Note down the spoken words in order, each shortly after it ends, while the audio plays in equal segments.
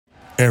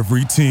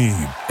Every team,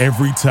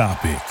 every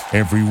topic,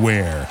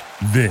 everywhere.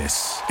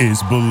 This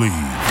is Believe.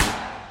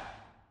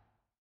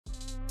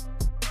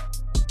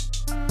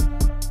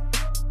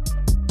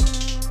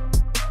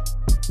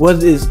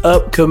 What is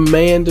up,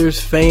 Commanders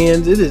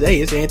fans?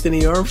 It's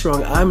Anthony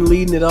Armstrong. I'm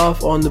leading it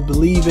off on the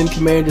Believe in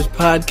Commanders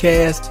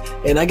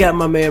podcast, and I got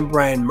my man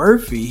Brian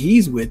Murphy.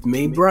 He's with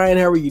me. Brian,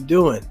 how are you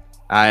doing?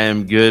 I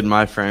am good,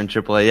 my friend.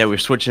 AAA. Yeah, we're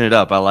switching it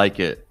up. I like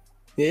it.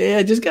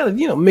 Yeah, just gotta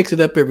mix it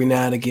up every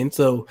now and again.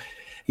 So,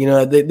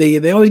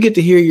 they always get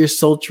to hear your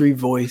sultry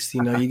voice.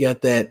 You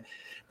got that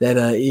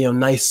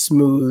nice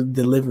smooth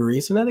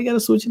delivery. So now they got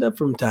to switch it up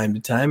from time to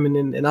time,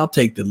 and I'll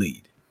take the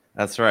lead.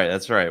 That's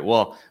right.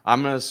 Well,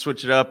 I'm going to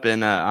switch it up,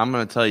 and I'm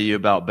going to tell you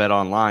about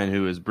BetOnline,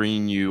 who is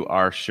bringing you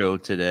our show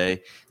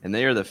today. And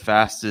they are the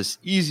fastest,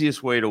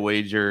 easiest way to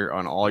wager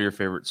on all your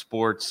favorite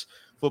sports.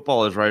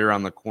 Football is right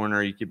around the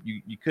corner. You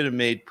could have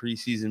made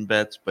preseason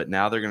bets, but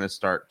now they're going to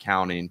start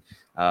counting.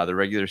 The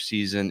regular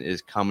season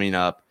is coming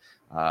up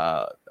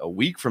a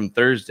week from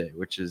Thursday,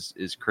 which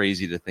is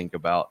crazy to think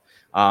about.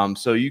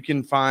 So you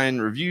can find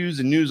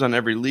reviews and news on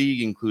every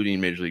league, including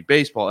Major League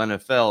Baseball,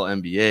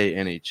 NFL, NBA,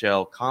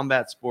 NHL,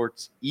 combat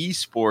sports,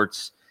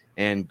 esports,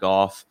 and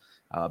golf.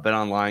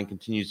 BetOnline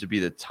continues to be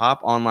the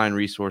top online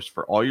resource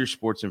for all your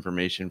sports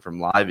information, from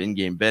live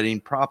in-game betting,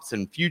 props,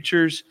 and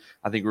futures.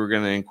 I think we're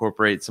going to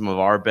incorporate some of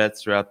our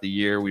bets throughout the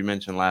year. We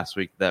mentioned last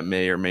week that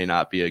may or may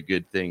not be a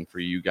good thing for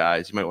you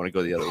guys. You might want to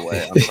go the other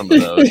way on some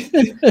of those.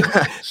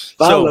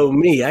 Follow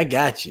me. I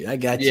got you.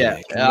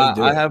 Yeah,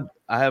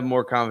 I have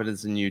more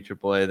confidence in you,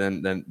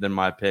 AAA, than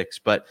my picks.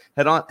 But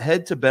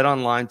head to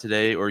BetOnline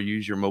today, or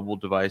use your mobile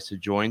device to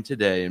join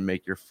today and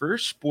make your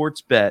first sports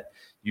bet.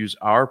 Use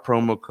our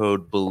promo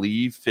code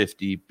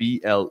BELIEVE50,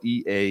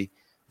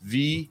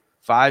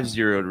 BLEAV50,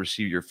 to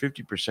receive your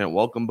 50%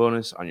 welcome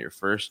bonus on your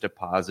first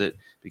deposit,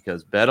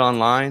 because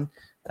BetOnline,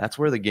 that's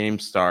where the game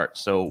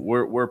starts. So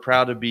we're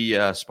proud to be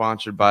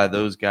sponsored by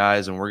those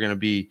guys, and we're going to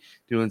be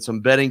doing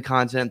some betting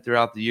content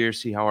throughout the year,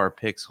 see how our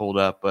picks hold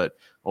up, but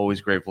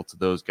always grateful to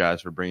those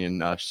guys for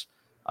bringing us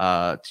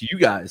to you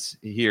guys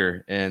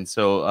here. And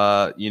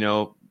so,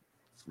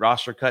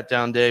 roster cut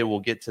down day, we'll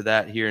get to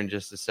that here in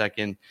just a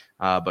second,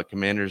 but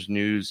Commanders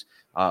news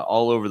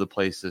all over the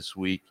place this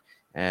week,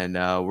 and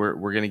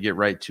we're going to get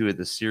right to it,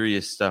 the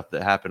serious stuff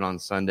that happened on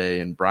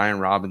Sunday. And Brian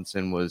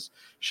Robinson was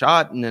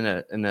shot in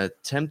an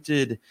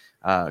attempted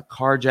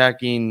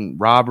carjacking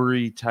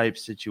robbery type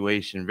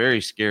situation.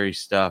 Very scary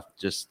stuff,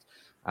 just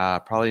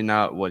probably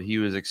not what he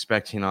was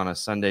expecting on a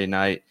Sunday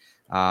night.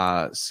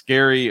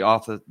 Scary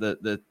off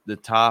the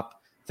top.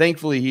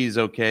 Thankfully, he's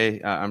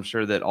okay. I'm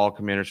sure that all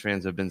Commanders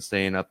fans have been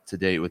staying up to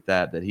date with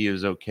that he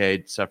was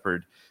okay,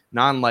 suffered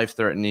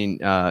non-life-threatening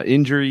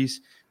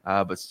injuries,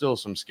 but still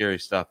some scary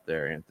stuff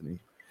there,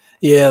 Anthony.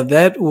 Yeah,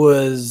 that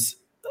was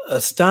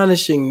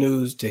astonishing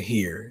news to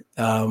hear.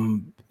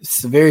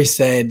 It's very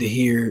sad to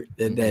hear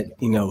that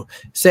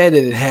sad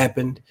that it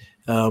happened.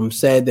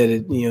 Sad that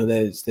it,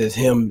 that's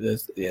him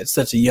at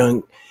such a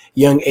young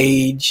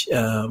age.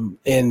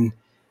 And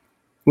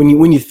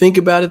when you think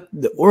about it,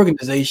 the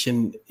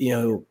organization,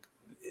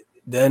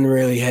 doesn't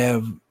really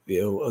have,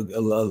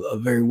 a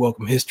very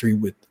welcome history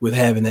with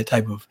having that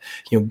type of,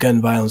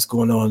 gun violence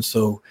going on.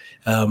 So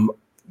I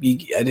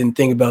didn't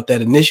think about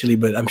that initially,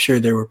 but I'm sure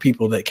there were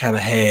people that kind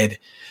of had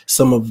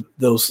some of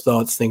those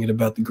thoughts thinking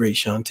about the great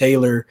Sean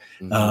Taylor.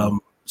 Mm-hmm.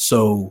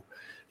 So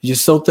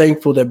just so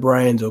thankful that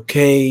Brian's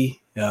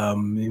okay.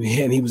 And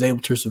he was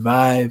able to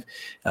survive.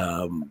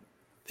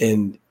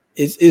 And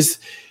it's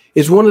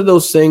one of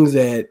those things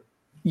that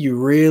you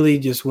really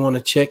just want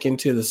to check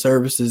into the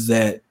services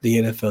that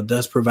the NFL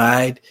does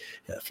provide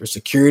for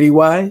security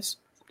wise.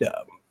 I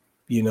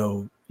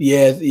know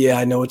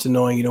it's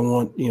annoying. You don't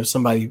want,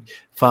 somebody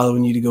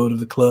following you to go to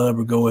the club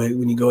or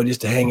when you go just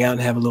to hang out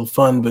and have a little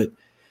fun. But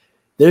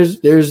there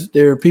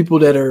are people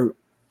that are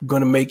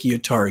going to make you a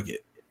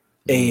target,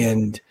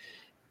 and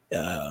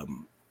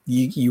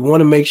you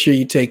want to make sure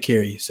you take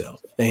care of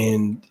yourself.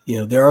 And,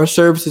 there are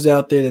services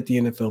out there that the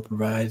NFL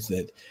provides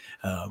that,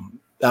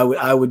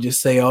 I would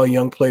just say all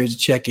young players to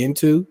check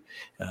into,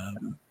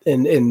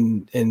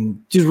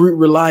 and just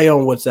rely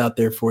on what's out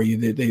there for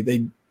you.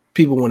 They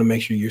people want to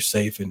make sure you're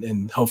safe,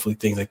 and hopefully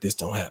things like this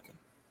don't happen.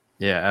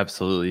 Yeah,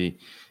 absolutely.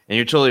 And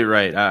you're totally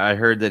right. I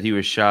heard that he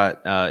was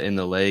shot in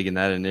the leg, and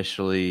that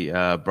initially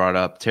brought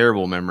up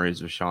terrible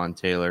memories of Sean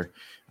Taylor.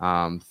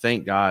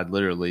 Thank God,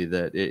 literally,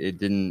 that it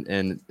didn't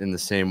end in the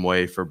same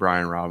way for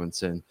Brian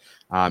Robinson.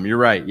 You're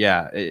right.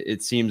 Yeah,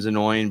 it seems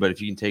annoying, but if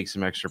you can take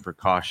some extra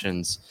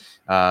precautions,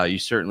 you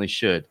certainly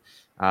should.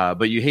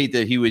 But you hate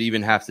that he would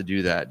even have to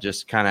do that,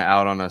 just kind of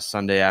out on a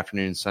Sunday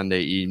afternoon,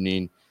 Sunday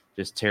evening.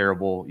 Just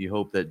terrible. You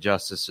hope that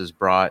justice is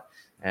brought.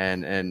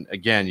 And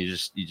again, you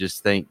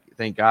just thank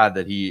God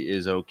that he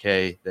is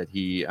okay, that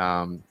he,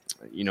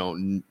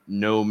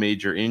 no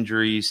major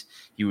injuries.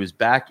 He was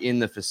back in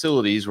the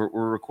facilities. We're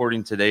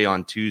recording today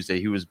on Tuesday.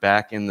 He was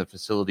back in the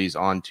facilities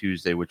on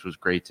Tuesday, which was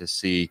great to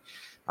see.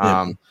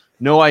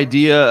 no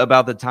idea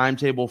about the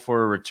timetable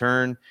for a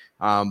return.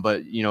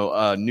 But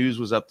news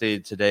was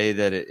updated today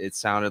that it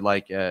sounded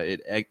like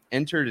it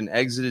entered and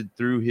exited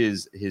through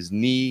his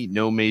knee.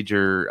 No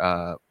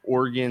major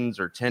organs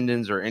or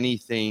tendons or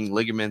anything,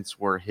 ligaments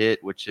were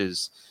hit, which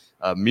is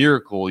a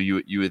miracle.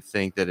 You would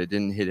think that it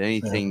didn't hit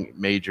anything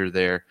major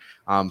there.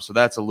 So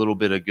that's a little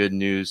bit of good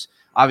news.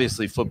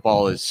 Obviously,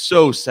 football is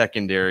so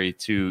secondary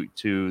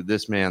to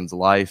this man's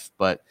life,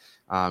 but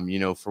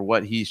for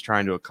what he's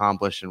trying to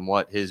accomplish and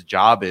what his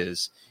job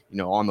is,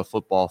 on the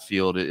football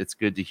field, it's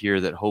good to hear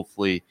that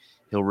hopefully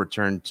he'll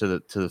return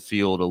to the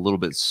field a little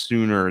bit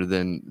sooner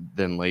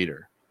than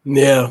later.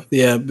 Yeah. But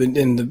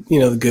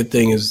the good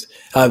thing is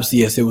obviously,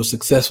 yes, it was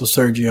successful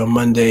surgery on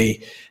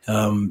Monday,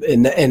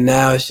 and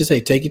now it's just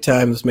take your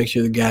time. Let's make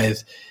sure the guy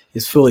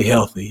is fully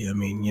healthy. I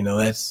mean,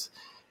 that's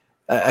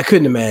I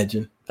couldn't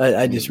imagine.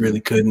 I just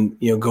really couldn't,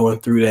 going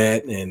through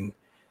that, and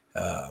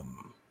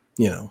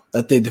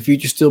I think the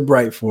future's still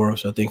bright for him,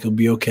 so I think he'll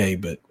be okay.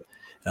 But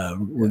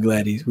we're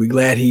glad he's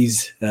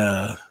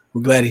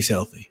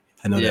healthy.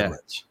 I know that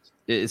much.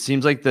 It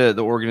seems like the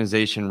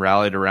organization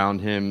rallied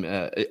around him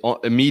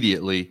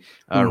immediately.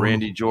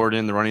 Randy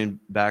Jordan, the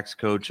running backs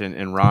coach,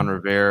 and Ron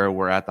Rivera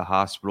were at the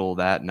hospital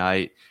that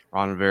night.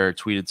 Ron Rivera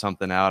tweeted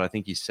something out. I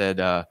think he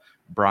said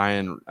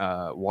Brian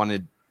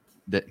wanted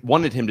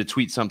him to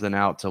tweet something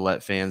out to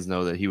let fans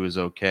know that he was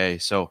okay.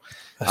 So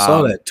I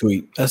saw that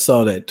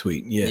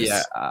tweet. Yes.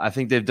 Yeah, I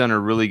think they've done a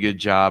really good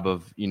job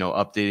of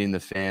updating the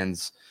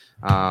fans.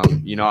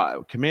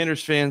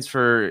 Commanders fans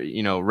for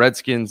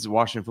Redskins,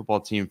 Washington football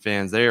team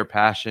fans, they are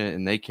passionate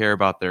and they care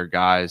about their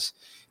guys.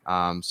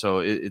 So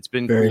it's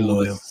been very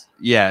cool. Loyal.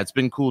 It's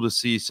been cool to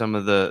see some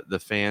of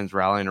the fans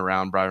rallying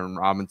around Brian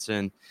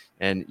Robinson,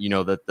 and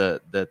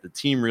that the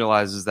team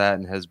realizes that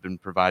and has been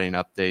providing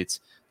updates.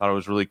 Thought it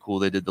was really cool.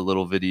 They did the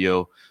little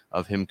video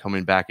of him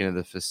coming back into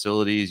the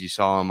facilities. You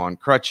saw him on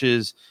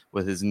crutches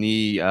with his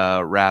knee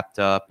wrapped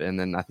up, and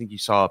then I think you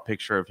saw a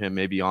picture of him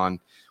maybe on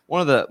one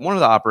of the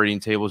operating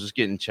tables just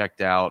getting checked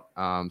out.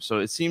 So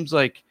it seems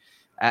like,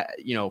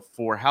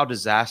 for how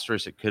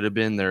disastrous it could have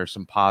been, there are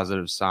some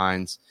positive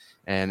signs,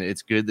 and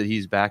it's good that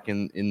he's back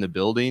in the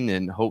building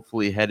and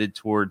hopefully headed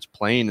towards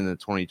playing in the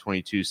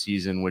 2022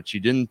 season, which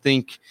you didn't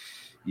think.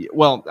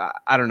 Well,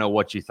 I don't know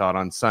what you thought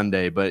on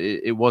Sunday, but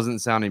it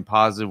wasn't sounding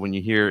positive when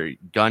you hear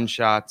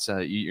gunshots.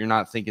 You're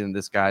not thinking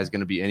this guy is going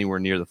to be anywhere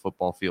near the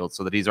football field,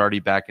 so that he's already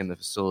back in the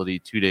facility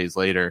 2 days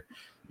later.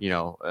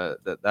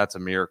 That's a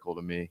miracle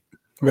to me.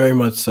 Very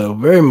much so.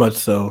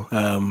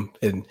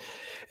 And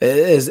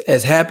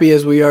as happy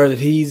as we are that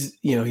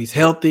he's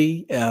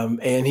healthy,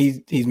 and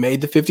he's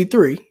made the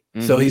 53.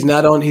 Mm-hmm. So he's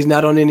not on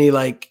any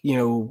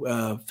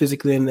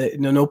physically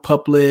no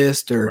PUP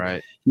list or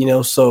right.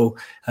 So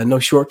no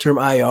short-term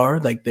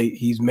IR.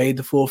 He's made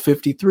the full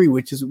 53,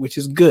 which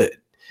is good.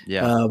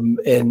 Yeah.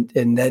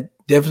 And that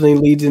definitely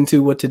leads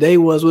into what today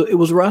was. It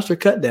was roster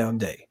cutdown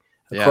day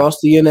across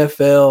the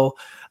NFL.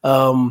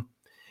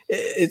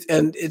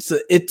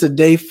 It's a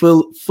day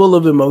full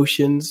of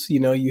emotions.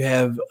 You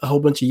have a whole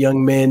bunch of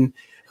young men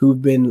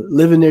who've been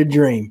living their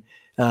dream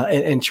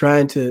and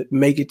trying to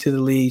make it to the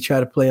league, try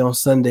to play on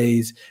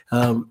Sundays.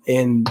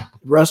 And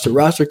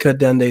roster cut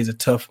down day is a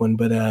tough one.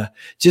 But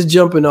just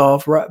jumping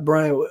off,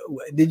 Brian,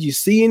 did you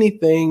see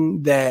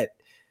anything that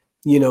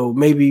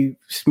maybe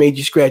made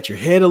you scratch your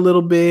head a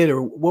little bit,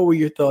 or what were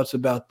your thoughts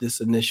about this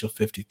initial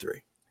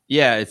 53?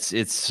 Yeah,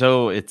 it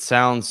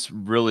sounds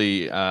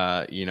really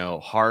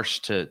harsh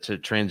to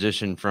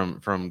transition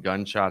from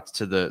gunshots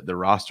to the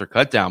roster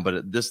cut down,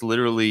 but this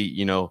literally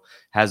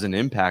has an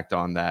impact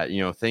on that.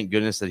 Thank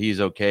goodness that he's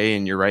okay,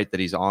 and you're right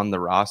that he's on the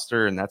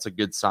roster, and that's a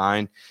good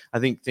sign. I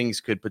think things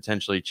could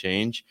potentially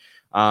change.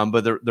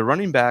 But the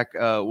running back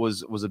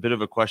was a bit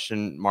of a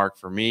question mark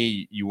for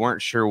me. You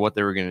weren't sure what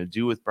they were going to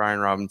do with Brian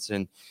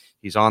Robinson.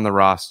 He's on the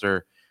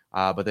roster.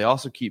 But they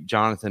also keep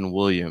Jonathan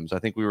Williams. I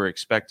think we were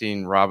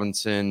expecting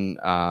Robinson,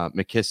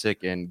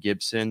 McKissick, and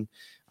Gibson.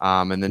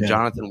 And then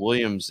Jonathan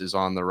Williams is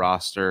on the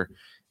roster.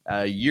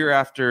 A year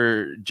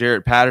after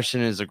Jarrett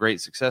Patterson is a great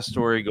success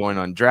story, going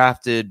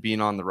undrafted, being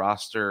on the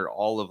roster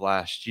all of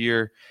last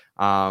year.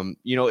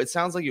 It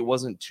sounds like it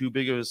wasn't too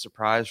big of a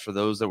surprise for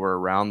those that were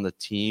around the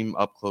team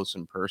up close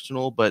and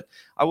personal. But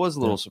I was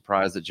a little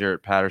surprised that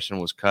Jarrett Patterson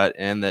was cut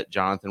and that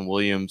Jonathan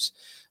Williams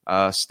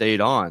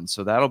stayed on.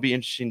 So that'll be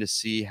interesting to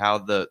see how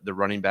the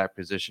running back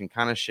position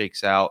kind of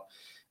shakes out.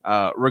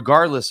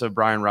 Regardless of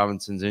Brian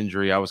Robinson's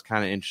injury, I was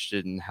kind of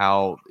interested in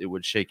how it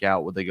would shake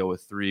out. Would they go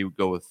with 3,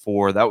 go with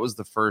 4? That was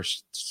the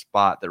first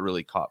spot that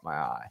really caught my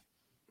eye.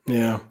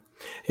 Yeah.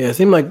 It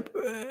seemed like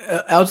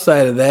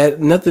outside of that,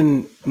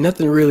 nothing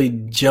really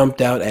jumped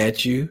out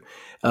at you.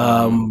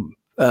 I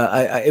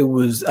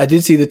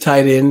did see the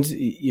tight ends.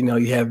 You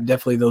have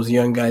definitely those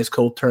young guys,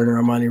 Cole Turner,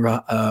 Amani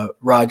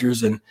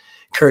Rogers, and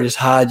Curtis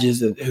Hodges,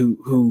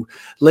 who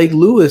Lake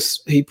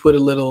Lewis, he put a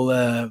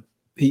little,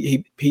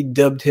 he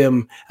dubbed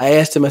him. I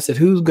asked him, I said,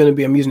 who's going to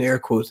be, I'm using air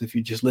quotes if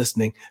you're just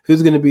listening,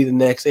 who's going to be the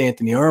next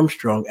Anthony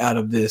Armstrong out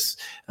of this,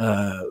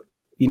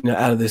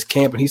 out of this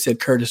camp. And he said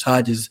Curtis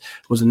Hodges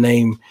was a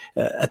name.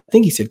 I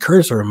think he said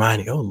Curtis or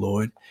Hermione. Oh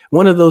Lord,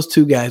 one of those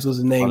two guys was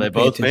a name. Well, they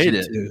both made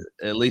it. To.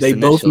 At least they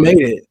initially. both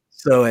made it.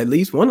 So at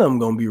least one of them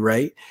gonna be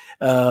right.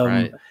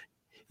 Right.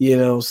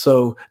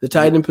 So the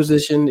tight end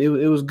position, it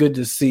was good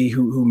to see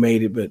who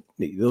made it, but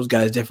those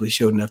guys definitely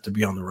showed enough to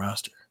be on the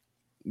roster.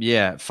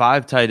 Yeah,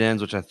 5 tight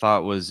ends, which I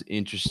thought was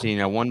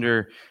interesting. I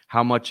wonder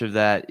how much of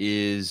that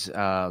is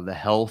the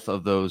health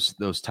of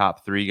those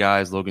top 3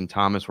 guys. Logan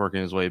Thomas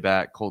working his way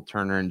back. Cole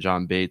Turner and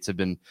John Bates have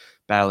been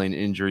battling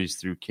injuries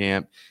through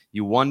camp.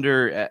 You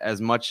wonder,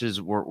 as much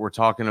as we're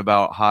talking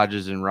about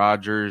Hodges and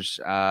Rodgers,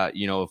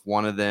 if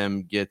one of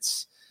them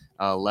gets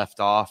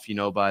left off,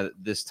 by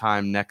this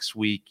time next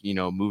week,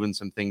 moving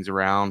some things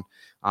around.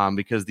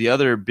 Because the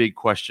other big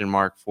question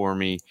mark for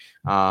me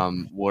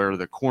were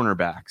the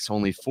cornerbacks.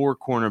 Only 4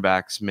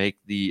 cornerbacks make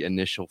the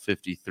initial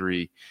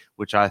 53,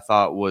 which I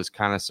thought was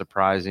kind of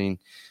surprising.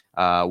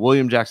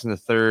 William Jackson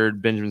III,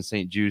 Benjamin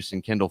St-Juste,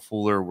 and Kendall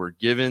Fuller were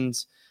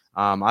givens.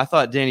 I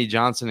thought Danny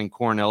Johnson and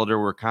Corn Elder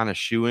were kind of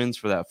shoo-ins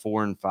for that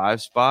 4 and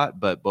 5 spot,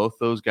 but both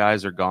those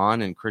guys are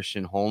gone, and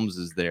Christian Holmes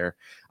is there.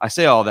 I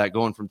say all that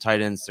going from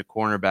tight ends to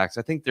cornerbacks.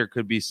 I think there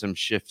could be some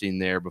shifting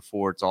there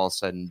before it's all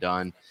said and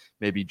done.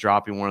 Maybe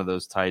dropping one of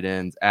those tight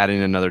ends,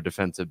 adding another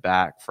defensive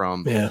back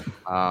from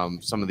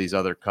some of these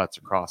other cuts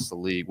across the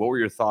league. What were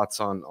your thoughts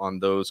on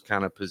those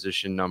kind of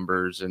position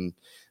numbers, and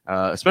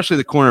especially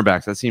the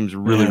cornerbacks? That seems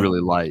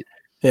really light.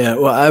 Yeah,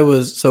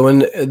 well, so when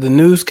the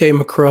news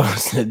came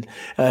across, and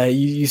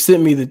you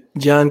sent me the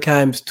John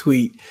Kimes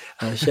tweet.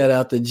 Shout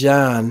out to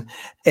John,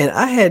 and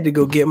I had to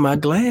go get my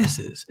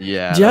glasses.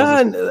 Yeah,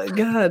 John,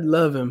 God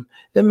love him.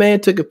 That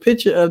man took a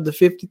picture of the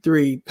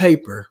 53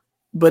 paper,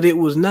 but it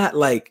was not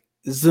like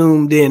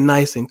zoomed in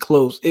nice and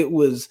close. It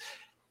was.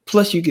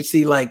 Plus, you could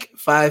see like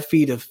 5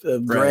 feet of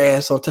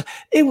grass on top.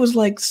 It was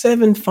like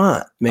 7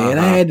 font, man.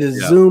 I had to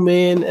zoom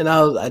in, and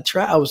I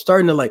was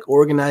starting to like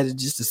organize it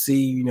just to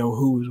see,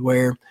 who was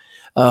where.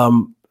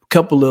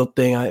 Couple little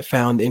thing I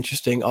found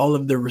interesting. All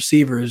of the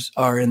receivers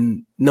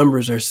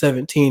numbers are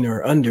 17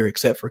 or under,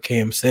 except for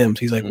Cam Sims.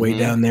 He's like way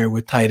down there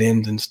with tight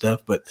ends and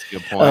stuff. But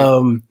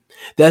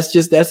that's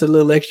a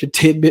little extra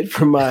tidbit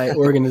from my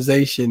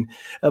organization.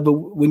 But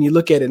when you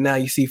look at it now,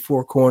 you see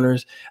 4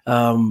 corners.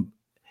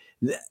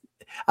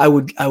 I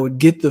would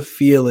get the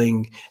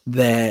feeling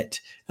that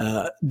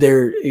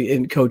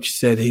and Coach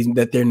said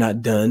that they're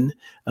not done.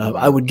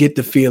 I would get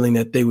the feeling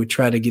that they would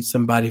try to get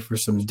somebody for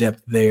some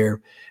depth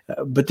there.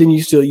 But then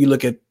you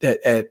look at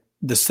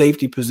the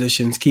safety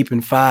positions,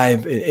 keeping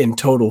 5 in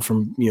total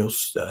from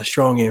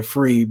Strong and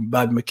Free,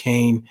 Bobby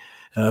McCain,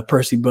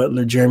 Percy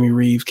Butler, Jeremy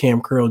Reeves,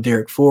 Cam Curl,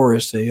 Derek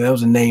Forrest. That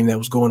was a name that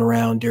was going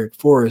around. Derek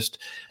Forrest,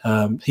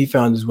 he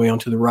found his way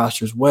onto the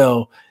roster as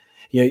well.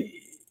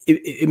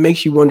 It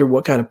makes you wonder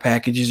what kind of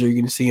packages are you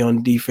going to see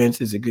on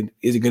defense. Is it going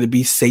to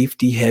be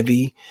safety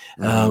heavy?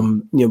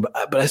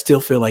 But I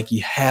still feel like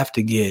you have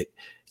to get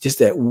just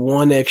that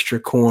one extra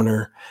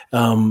corner.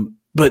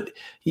 But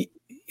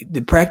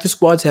the practice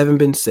squads haven't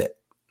been set,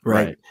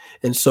 right?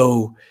 And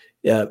so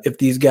if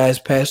these guys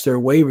pass their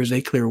waivers,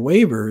 they clear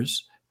waivers,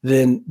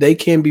 then they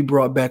can be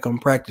brought back on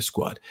practice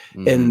squad.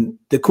 And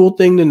the cool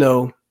thing to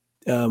know,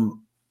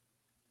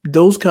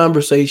 those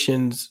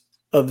conversations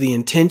of the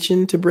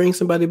intention to bring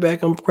somebody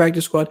back on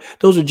practice squad,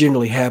 those are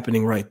generally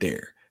happening right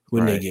there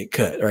when they get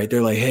cut, right?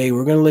 They're like, hey,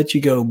 we're going to let you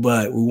go,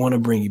 but we want to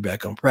bring you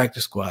back on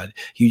practice squad.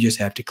 You just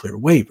have to clear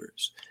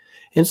waivers.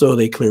 And so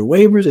they clear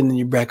waivers, and then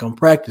you're back on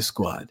practice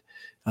squad.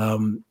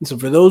 So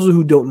for those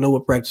who don't know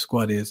what practice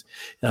squad is,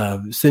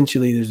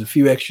 essentially there's a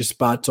few extra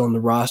spots on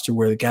the roster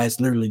where the guys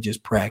literally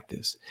just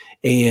practice.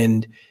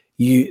 And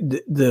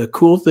the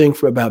cool thing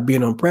about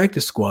being on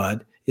practice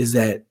squad is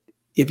that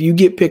if you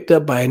get picked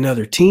up by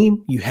another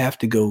team, you have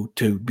to go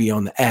to be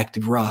on the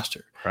active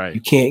roster. Right. You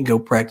can't go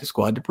practice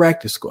squad to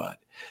practice squad.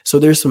 So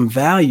there's some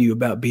value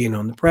about being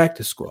on the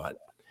practice squad.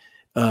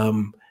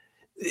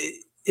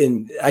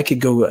 And I could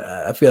go,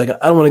 I feel like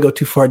I don't want to go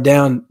too far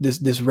down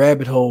this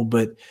rabbit hole,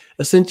 but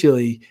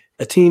essentially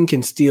a team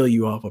can steal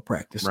you off a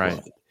practice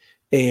squad.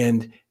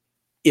 And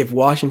if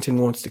Washington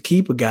wants to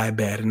keep a guy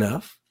bad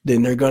enough,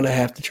 then they're going to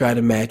have to try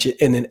to match it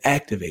and then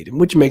activate him,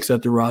 which makes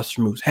other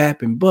roster moves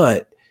happen.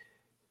 But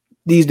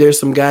there's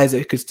some guys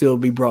that could still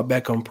be brought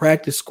back on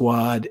practice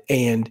squad.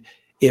 And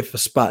if a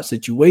spot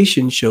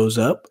situation shows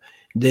up,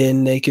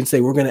 then they can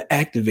say, we're going to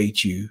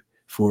activate you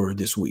for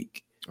this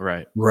week.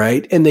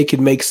 Right. And they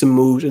can make some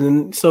moves. And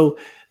then, so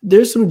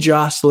there's some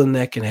jostling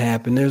that can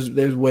happen.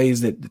 There's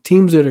ways that the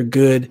teams that are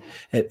good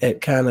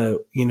at kind of,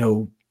 I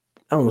don't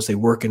want to say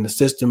working the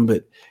system,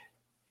 but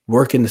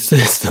working the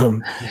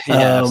system.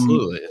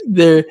 Absolutely.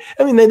 They're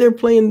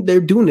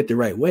doing it the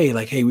right way.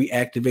 Like, hey, we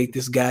activate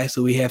this guy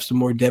so we have some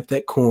more depth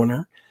at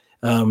corner,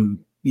 and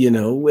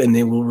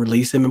then we'll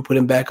release him and put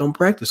him back on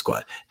practice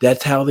squad.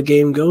 That's how the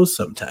game goes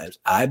sometimes.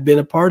 I've been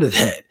a part of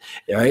that,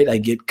 right? I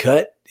get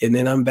cut and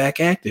then I'm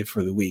back active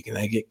for the week and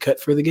I get cut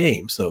for the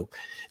game. So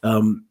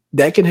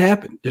that can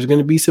happen. There's going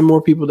to be some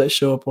more people that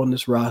show up on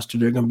this roster.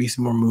 There's going to be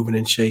some more moving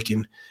and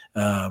shaking.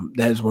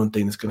 That is one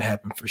thing that's going to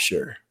happen for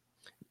sure.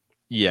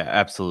 Yeah,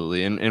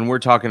 absolutely. And we're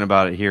talking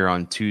about it here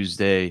on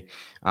Tuesday,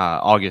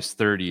 August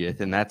 30th.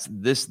 And that's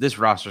this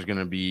roster is going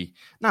to be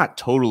not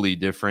totally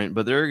different,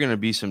 but there are going to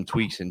be some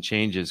tweaks and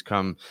changes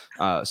come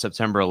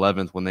September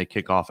 11th when they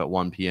kick off at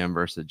 1 p.m.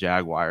 versus the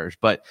Jaguars.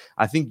 But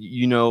I think,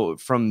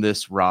 from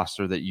this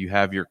roster that you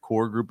have your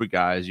core group of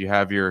guys, you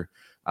have your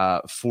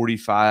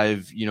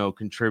 45,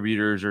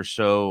 contributors or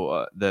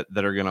so that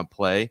are going to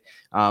play.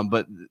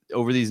 But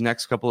over these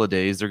next couple of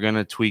days, they're going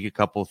to tweak a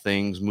couple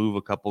things, move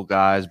a couple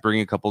guys, bring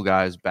a couple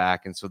guys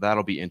back. And so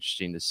that'll be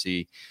interesting to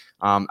see.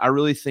 I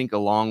really think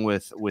along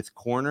with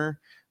corner,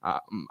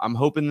 I'm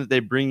hoping that they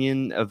bring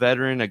in a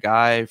veteran, a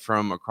guy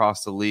from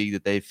across the league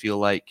that they feel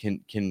like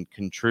can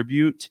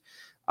contribute.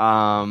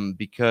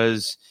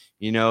 Because,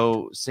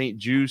 St.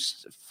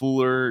 Juice,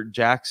 Fuller,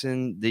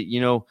 Jackson,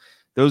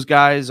 those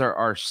guys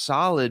are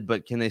solid,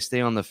 but can they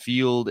stay on the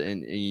field?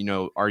 And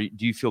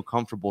do you feel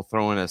comfortable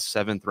throwing a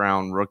 7th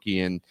round rookie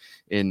in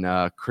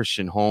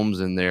Christian Holmes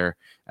in there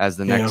as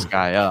the next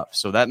guy up?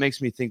 So that makes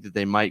me think that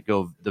they might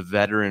go the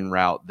veteran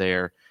route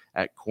there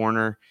at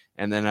corner.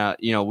 And then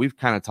we've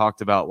kind of talked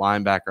about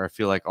linebacker. I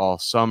feel like all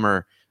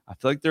summer. I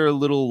feel like they're a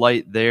little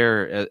light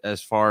there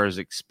as far as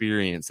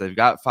experience. They've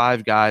got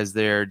 5 guys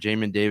there.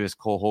 Jamin Davis,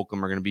 Cole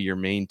Holcomb are going to be your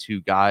main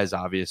 2 guys,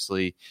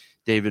 obviously.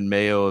 David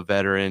Mayo, a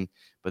veteran.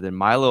 But then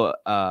Milo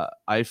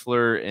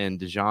Eifler and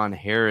Dejon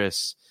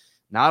Harris,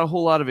 not a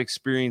whole lot of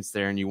experience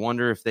there. And you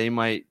wonder if they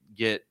might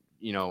get,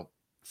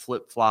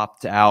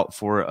 flip-flopped out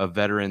for a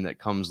veteran that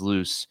comes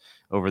loose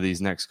over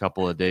these next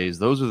couple of days.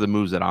 Those are the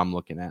moves that I'm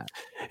looking at.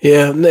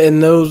 Yeah,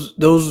 and those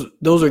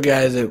are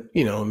guys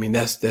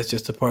that, that's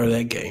just a part of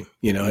that game.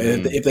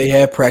 If they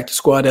have practice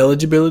squad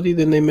eligibility,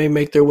 then they may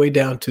make their way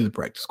down to the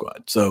practice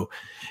squad. So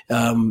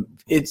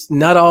it's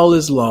not all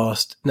is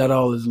lost. Not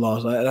all is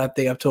lost. I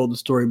think I've told the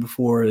story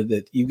before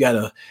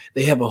that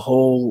they have a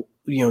whole,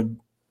 they're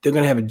going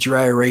to have a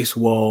dry erase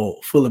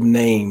wall full of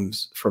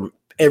names from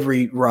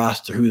every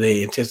roster who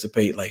they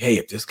anticipate, like, hey,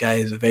 if this guy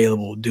is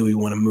available, do we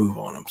want to move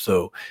on him?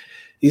 So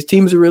these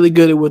teams are really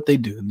good at what they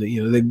do.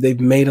 They've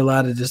made a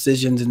lot of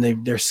decisions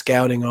and they're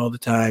scouting all the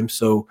time.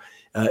 So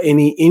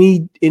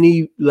any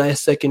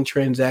last second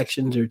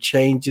transactions or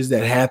changes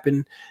that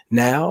happen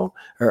now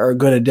are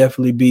going to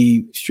definitely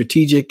be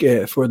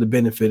strategic for the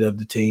benefit of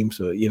the team.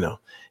 So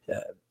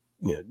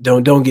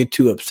don't get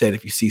too upset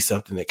if you see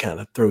something that kind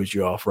of throws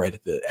you off right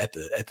at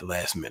the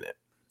last minute.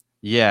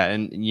 Yeah,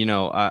 and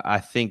I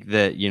think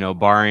that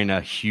barring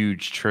a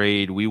huge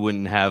trade, we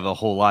wouldn't have a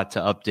whole lot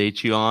to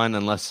update you on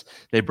unless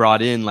they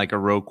brought in like a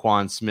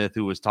Roquan Smith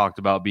who was talked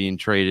about being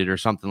traded or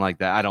something like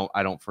that.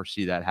 I don't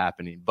foresee that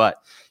happening, but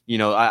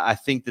I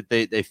think that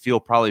they feel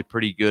probably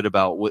pretty good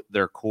about what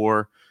their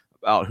core,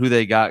 about who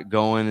they got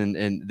going,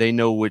 and they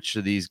know which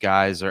of these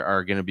guys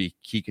are going to be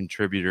key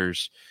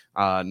contributors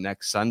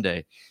next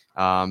Sunday.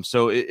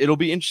 So it'll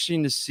be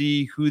interesting to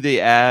see who they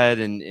add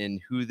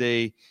and who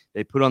they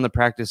put on the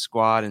practice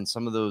squad and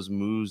some of those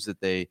moves that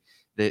they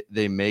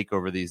make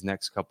over these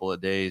next couple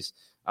of days.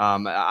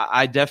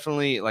 I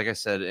definitely, like I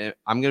said,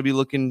 I'm going to be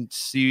looking to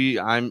see.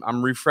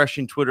 I'm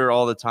refreshing Twitter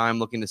all the time,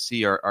 looking to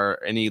see are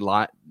any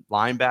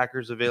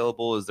linebackers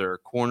available? Is there a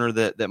corner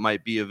that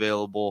might be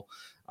available?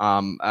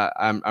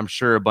 I'm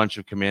sure a bunch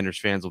of Commanders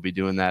fans will be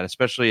doing that,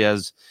 especially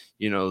as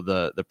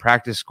the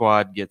practice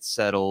squad gets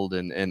settled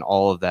and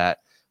all of that.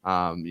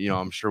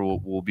 I'm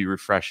sure we'll be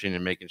refreshing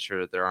and making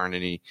sure that there aren't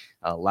any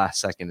last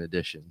second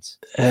additions.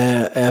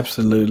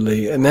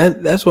 Absolutely. And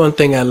that's one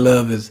thing I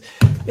love is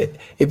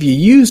if you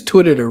use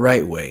Twitter the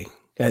right way.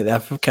 I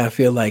kind of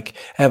feel like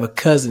I have a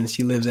cousin.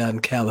 She lives out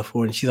in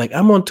California. She's like,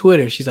 I'm on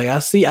Twitter. She's like, I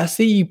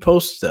see you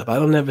post stuff. I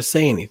don't ever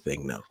say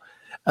anything though.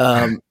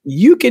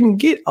 You can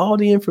get all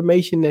the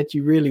information that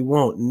you really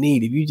want and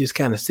need if you just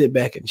kind of sit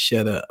back and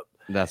shut up.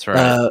 That's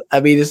right.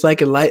 It's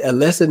like a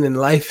lesson in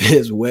life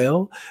as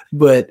well.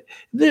 But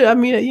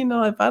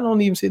if I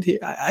don't even sit here,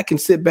 I can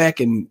sit back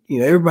and,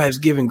 everybody's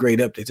giving great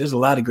updates. There's a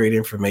lot of great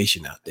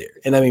information out there.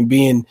 And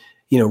being,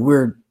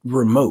 we're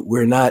remote,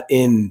 we're not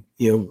in,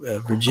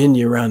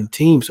 Virginia around the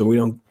team. So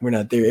we're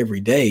not there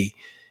every day.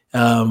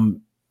 I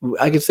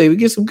can say we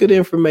get some good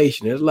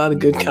information. There's a lot of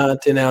good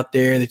content out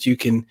there that you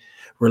can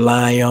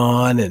rely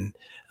on. And,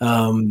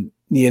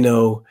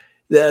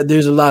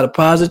 there's a lot of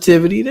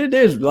positivity.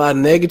 There's a lot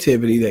of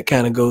negativity that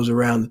kind of goes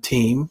around the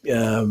team.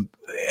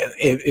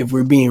 If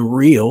we're being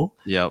real,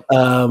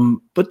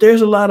 but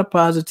there's a lot of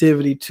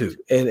positivity too.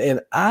 And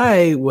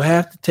I will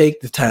have to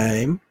take the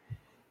time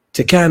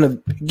to kind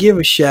of give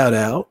a shout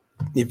out,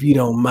 if you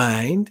don't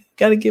mind.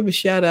 Got to give a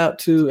shout out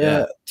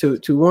to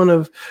one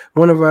of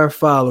our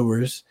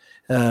followers,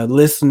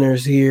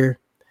 listeners here.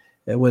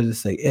 What does it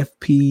say?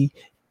 FP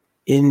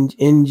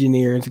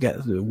Engineer. It's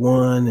got the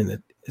one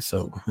and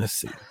so let's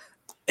see.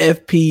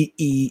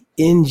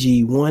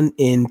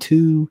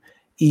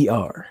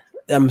 FPENG1N2ER.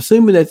 I'm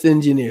assuming that's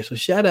engineer. So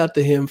shout out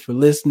to him for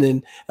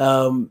listening.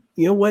 You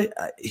know what?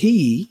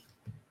 He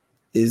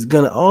is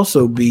going to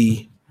also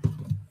be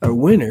a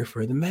winner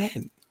for the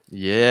Madden.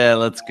 Yeah,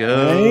 let's All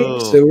go.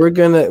 right, so we're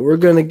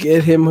gonna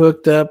get him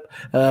hooked up.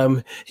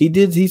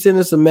 He sent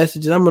us a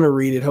message, and I'm gonna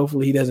read it.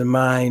 Hopefully, he doesn't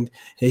mind.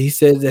 He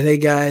says that, hey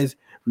guys,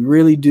 we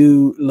really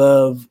do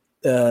love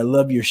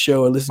your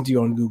show. I listen to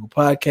you on Google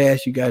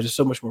Podcasts. You guys are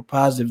so much more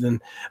positive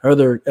than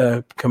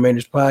other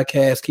Commanders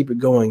podcasts. Keep it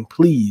going,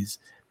 please.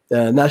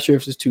 Not sure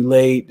if it's too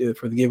late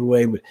for the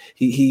giveaway, but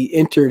he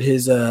entered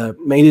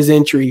made his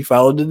entry,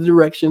 followed the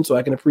directions, so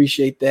I can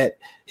appreciate that.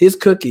 His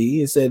cookie,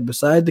 he said,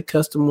 beside the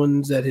custom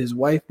ones that his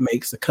wife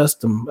makes, the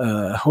custom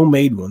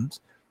homemade ones,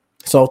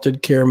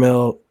 salted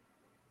caramel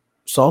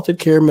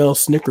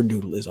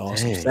snickerdoodle is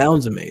awesome. Dang.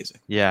 Sounds amazing.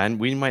 Yeah, and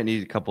we might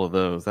need a couple of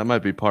those. That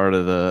might be part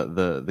of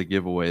the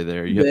giveaway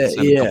there. You have to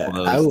send a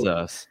couple of those to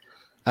us.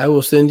 I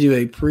will send you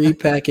a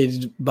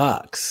pre-packaged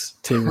box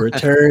to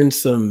return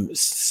some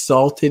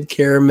salted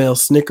caramel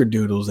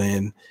snickerdoodles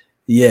in.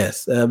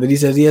 Yes, but he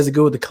says he has to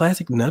go with the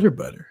classic Nutter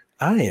Butter.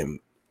 I am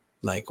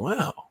like,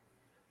 wow.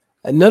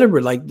 A Nutter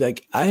Butter,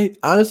 like I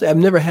honestly, I've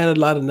never had a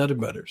lot of Nutter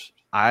Butters.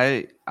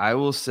 I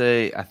will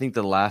say, I think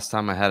the last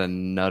time I had a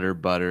Nutter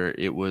Butter,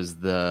 it was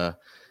the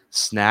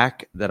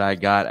snack that I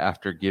got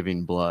after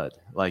giving blood.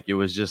 Like it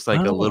was just like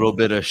a little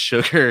bit of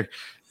sugar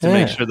to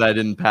make sure that I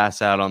didn't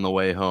pass out on the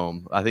way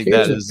home. I think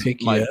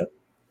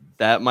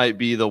that might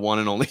be the one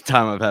and only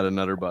time I've had a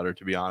Nutter Butter,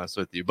 to be honest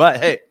with you. But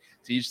hey,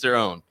 to each their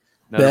own.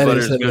 Nutter Butter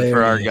is good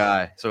for our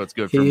guy, so it's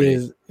good for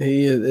me.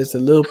 He is. It's a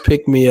little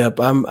pick me up.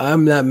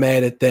 I'm not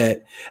mad at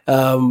that.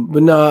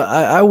 But no,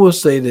 I will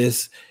say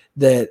this,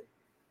 that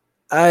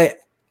I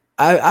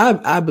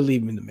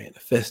believe in the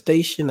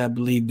manifestation. I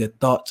believe that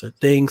thoughts are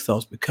things,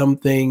 thoughts become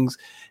things.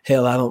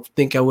 Hell, I don't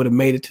think I would have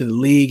made it to the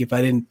league if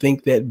I didn't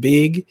think that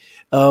big.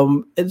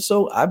 And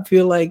so I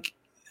feel like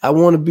I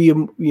want to be,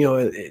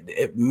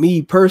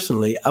 me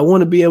personally, I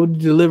want to be able to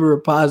deliver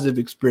a positive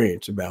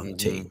experience around the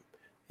team.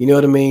 You know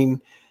what I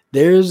mean?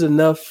 There's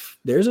enough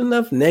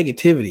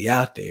negativity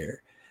out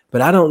there,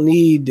 but I don't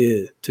need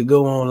to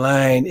go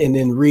online and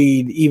then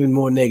read even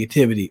more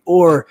negativity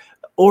or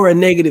a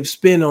negative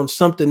spin on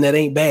something that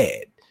ain't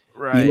bad.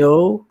 Right. You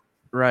know?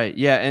 Right.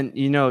 Yeah. And,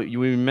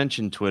 we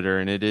mentioned Twitter,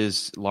 and it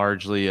is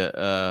largely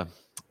a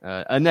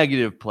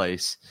negative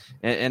place.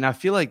 And I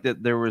feel like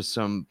that there was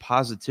some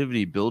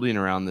positivity building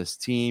around this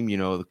team.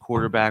 The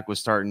quarterback was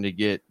starting to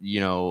get,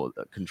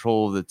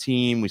 control of the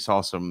team. We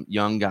saw some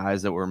young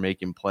guys that were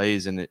making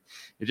plays, and it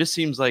just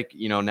seems like,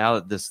 now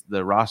that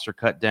the roster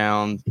cut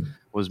down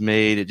was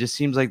made, it just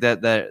seems like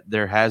that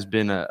there has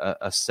been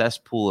a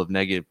cesspool of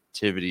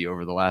negativity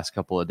over the last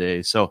couple of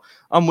days. So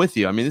I'm with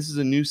you. I mean, this is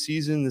a new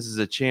season. This is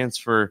a chance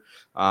for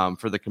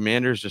the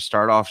Commanders to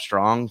start off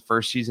strong,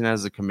 first season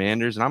as the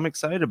Commanders, and I'm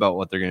excited about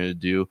what they're going to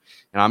do.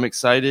 And I'm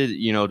excited,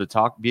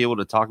 to be able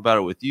to talk about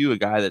it with you, a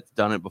guy that's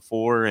done it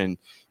before, and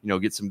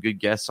get some good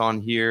guests on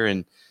here.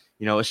 And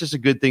it's just a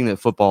good thing that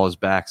football is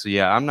back. So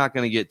yeah, I'm not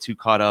going to get too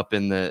caught up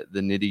in the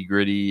nitty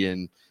gritty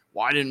and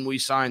why didn't we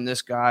sign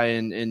this guy?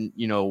 And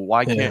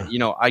why can't,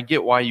 I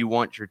get why you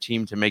want your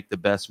team to make the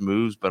best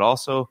moves, but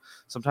also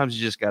sometimes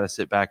you just got to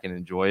sit back and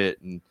enjoy it.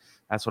 And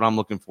that's what I'm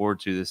looking forward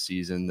to this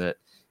season, that,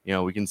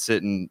 we can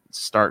sit and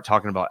start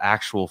talking about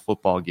actual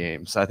football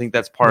games. I think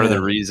that's part of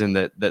the reason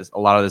that a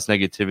lot of this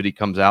negativity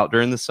comes out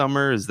during the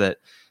summer, is that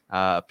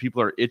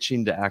people are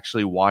itching to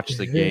actually watch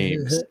the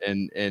games,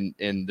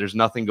 and there's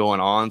nothing going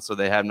on. So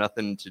they have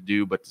nothing to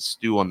do but to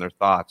stew on their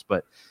thoughts.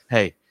 But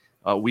hey,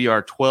 we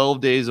are 12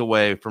 days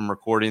away from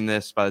recording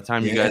this. By the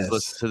time you guys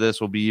listen to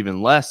this, will be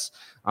even less.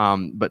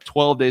 But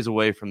 12 days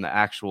away from the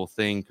actual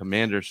thing.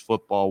 Commanders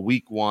football,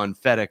 week 1,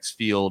 FedEx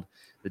Field.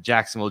 The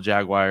Jacksonville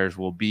Jaguars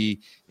will be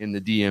in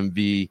the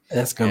DMV.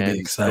 That's going to be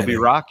exciting. It'll be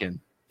rocking.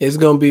 It's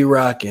going to be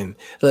rocking.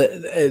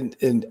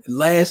 And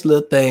last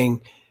little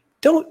thing,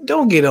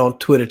 don't get on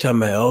Twitter talking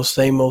about,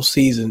 same old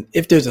season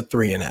if there's a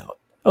 3 and out.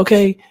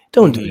 Okay?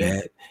 Don't do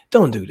that.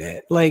 Don't do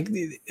that. Like,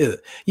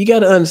 you got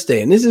to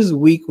understand, this is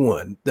week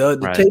 1. The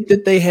tape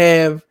that they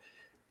have,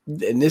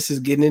 and this is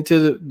getting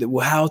into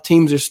how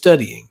teams are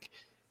studying.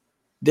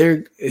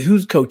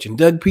 Who's coaching?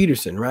 Doug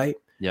Peterson, right?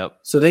 Yep.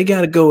 So they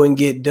got to go and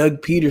get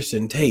Doug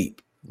Peterson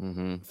tape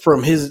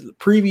from his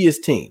previous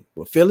team.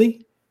 Well,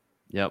 Philly?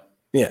 Yep.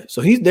 Yeah.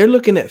 So they're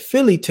looking at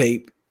Philly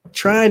tape,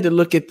 trying to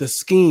look at the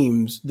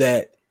schemes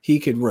that he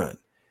could run.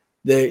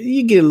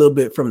 You get a little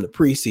bit from the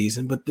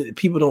preseason, but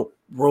people don't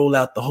roll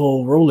out the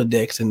whole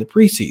Rolodex in the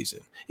preseason.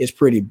 It's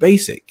pretty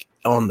basic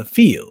on the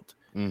field.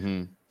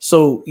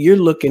 So you're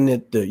going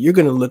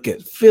to look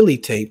at Philly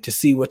tape to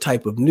see what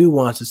type of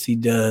nuances he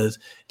does.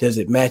 Does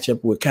it match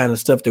up with kind of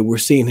stuff that we're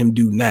seeing him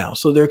do now?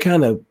 So they're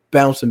kind of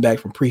bouncing back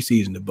from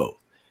preseason to both.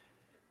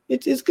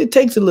 It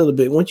takes a little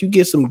bit. Once you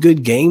get some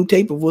good game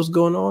tape of what's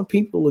going on,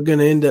 people are going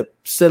to end up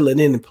settling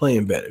in and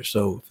playing better.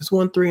 So if it's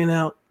 1 3 and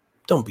out,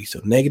 don't be so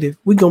negative.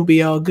 We're going to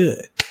be all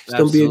good. It's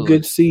going to be a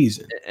good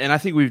season. And I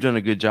think we've done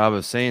a good job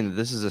of saying that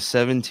this is a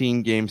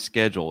 17-game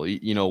schedule.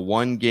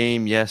 One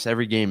game, yes,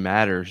 every game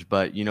matters,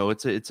 but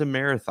it's a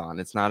marathon.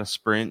 It's not a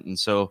sprint, and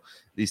so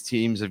these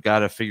teams have got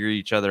to figure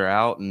each other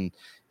out. And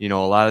a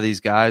lot of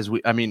these guys.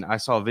 I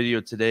saw a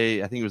video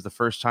today. I think it was the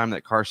first time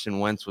that Carson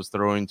Wentz was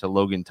throwing to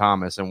Logan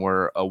Thomas, and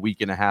we're a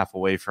week and a half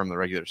away from the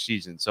regular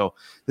season. So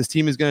this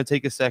team is going to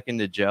take a second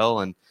to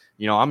gel, and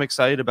I'm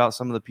excited about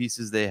some of the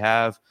pieces they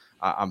have.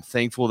 I'm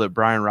thankful that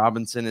Brian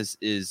Robinson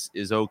is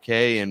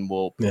okay and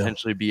will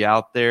potentially be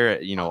out there.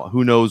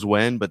 Who knows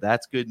when, but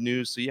that's good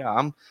news. So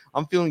yeah,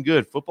 I'm feeling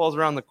good. Football's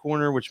around the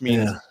corner, which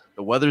means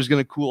the weather's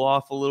going to cool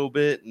off a little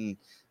bit, and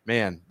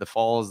man, the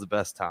fall is the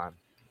best time.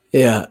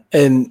 Yeah,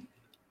 and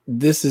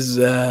this is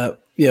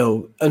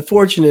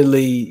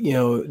unfortunately,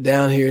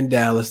 down here in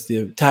Dallas,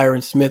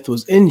 Tyron Smith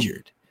was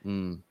injured,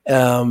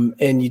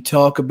 and you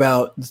talk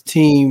about the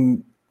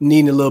team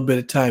needing a little bit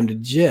of time to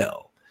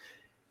gel.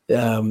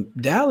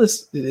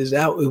 Dallas is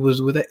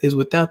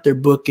without their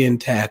bookend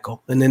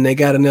tackle, and then they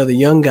got another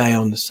young guy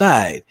on the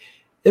side.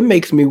 It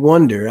makes me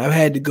wonder. I've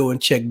had to go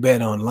and check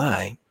Bet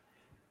Online,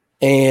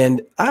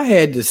 and I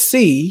had to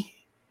see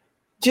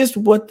just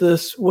what the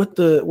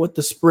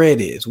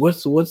spread is.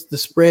 What's the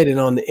spread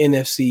on the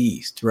NFC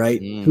East,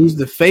 right? Who's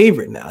the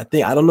favorite now? I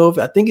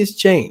think it's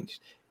changed.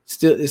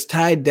 Still, it's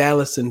tied.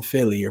 Dallas and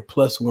Philly are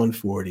plus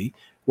 140.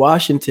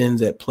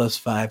 Washington's at plus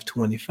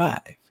 525.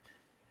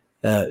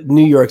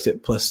 New York's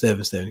at plus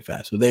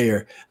 775. So they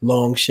are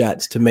long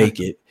shots to make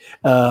it.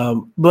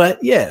 But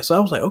yeah, so I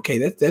was like, okay,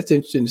 that's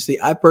interesting to see.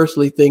 I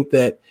personally think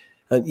that,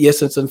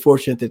 yes, it's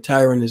unfortunate that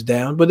Tyron is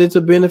down, but it's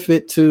a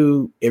benefit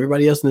to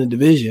everybody else in the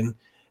division.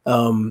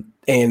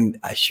 And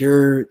I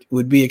sure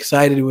would be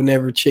excited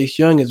whenever Chase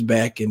Young is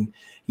back, and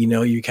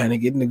you're kind of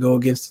getting to go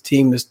against a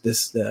team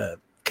that's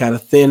kind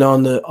of thin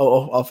on the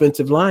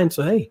offensive line.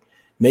 So hey,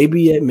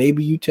 maybe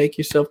you take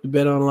yourself to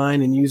Bet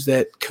Online and use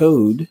that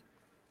code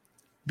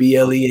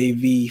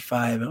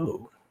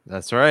BLEAV50.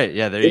 That's right.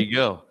 Yeah, there you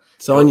go.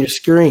 It's on your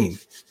screen.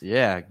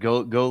 Yeah,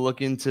 go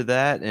look into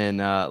that. And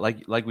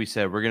like we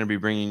said, we're going to be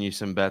bringing you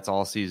some bets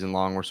all season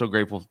long. We're so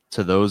grateful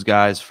to those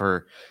guys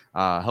for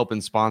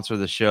helping sponsor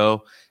the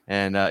show.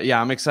 And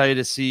I'm excited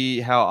to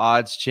see how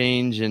odds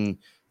change and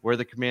where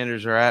the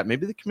Commanders are at.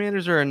 Maybe the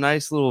Commanders are a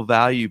nice little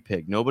value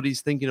pick. Nobody's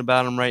thinking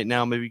about them right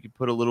now. Maybe you could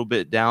put a little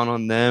bit down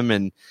on them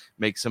and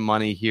make some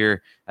money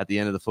here at the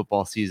end of the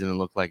football season and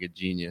look like a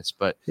genius.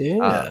 But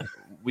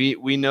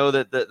we know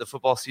that the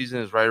football season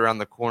is right around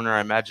the corner.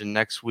 I imagine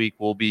next week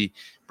we'll be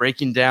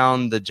breaking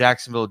down the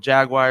Jacksonville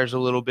Jaguars a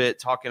little bit,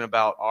 talking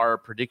about our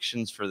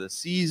predictions for the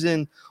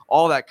season,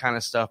 all that kind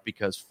of stuff,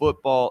 because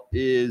football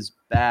is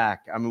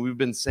back. I mean, we've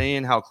been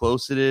saying how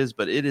close it is,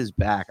 but it is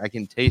back. I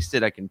can taste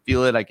it. I can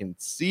feel it. I can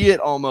see it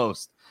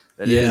almost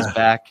that it is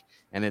back,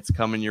 and it's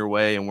coming your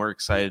way, and we're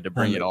excited to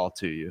bring it all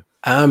to you.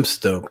 I'm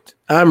stoked.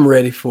 I'm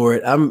ready for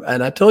it.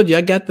 And I told you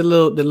I got the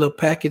little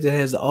package that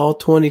has the all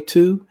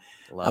 22.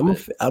 I'm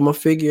gonna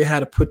figure out how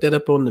to put that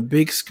up on the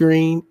big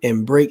screen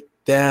and break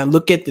down,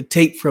 look at the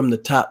tape from the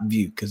top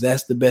view, because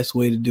that's the best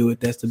way to do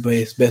it. That's the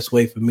best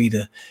way for me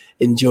to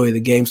enjoy the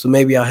game. So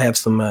maybe I'll have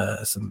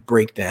some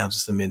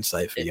breakdowns, some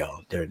insight for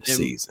y'all during the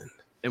season.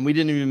 And we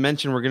didn't even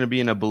mention we're going to be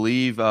in a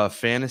Believe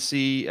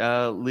fantasy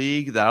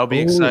league. That'll be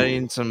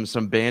exciting.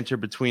 Some banter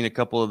between a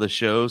couple of the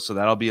shows, so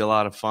that'll be a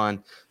lot of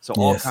fun. So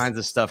all kinds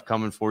of stuff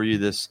coming for you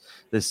this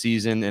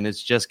season, and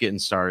it's just getting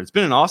started. It's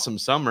been an awesome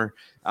summer,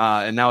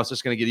 and now it's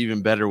just going to get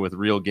even better with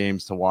real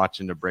games to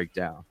watch and to break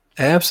down.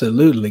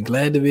 Absolutely.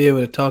 Glad to be able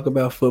to talk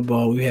about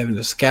football. We're having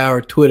to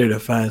scour Twitter to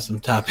find some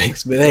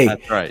topics. But hey,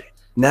 that's right.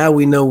 Now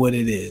we know what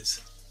it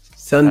is.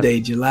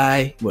 Sunday,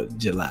 September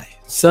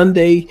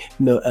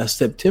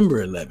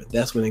 11th.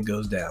 That's when it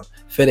goes down.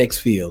 FedEx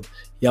Field.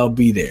 Y'all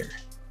be there.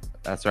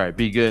 That's right.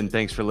 Be good, and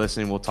thanks for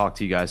listening. We'll talk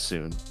to you guys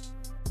soon.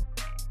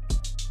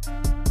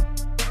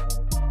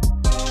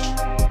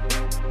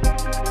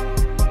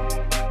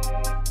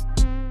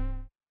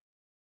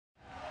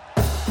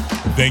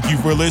 Thank you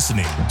for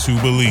listening to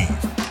Believe.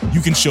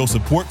 You can show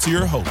support to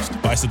your host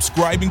by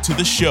subscribing to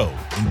the show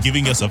and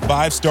giving us a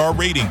 5-star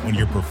rating on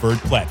your preferred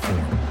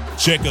platform.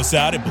 Check us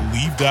out at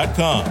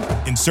Believe.com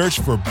and search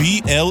for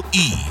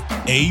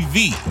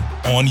BLEAV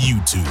on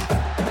YouTube.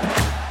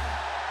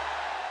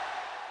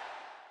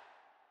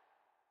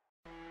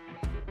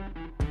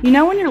 You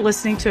know when you're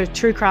listening to a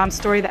true crime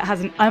story that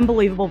has an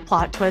unbelievable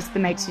plot twist that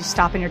makes you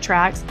stop in your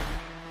tracks?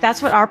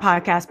 That's what our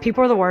podcast,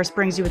 People Are the Worst,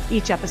 brings you with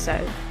each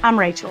episode. I'm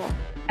Rachel.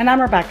 And I'm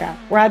Rebecca.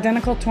 We're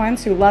identical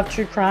twins who love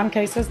true crime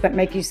cases that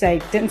make you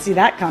say, didn't see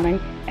that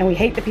coming, and we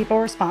hate the people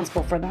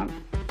responsible for them.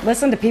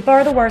 Listen to People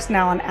Are the Worst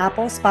now on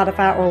Apple,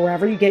 Spotify, or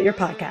wherever you get your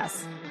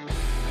podcasts.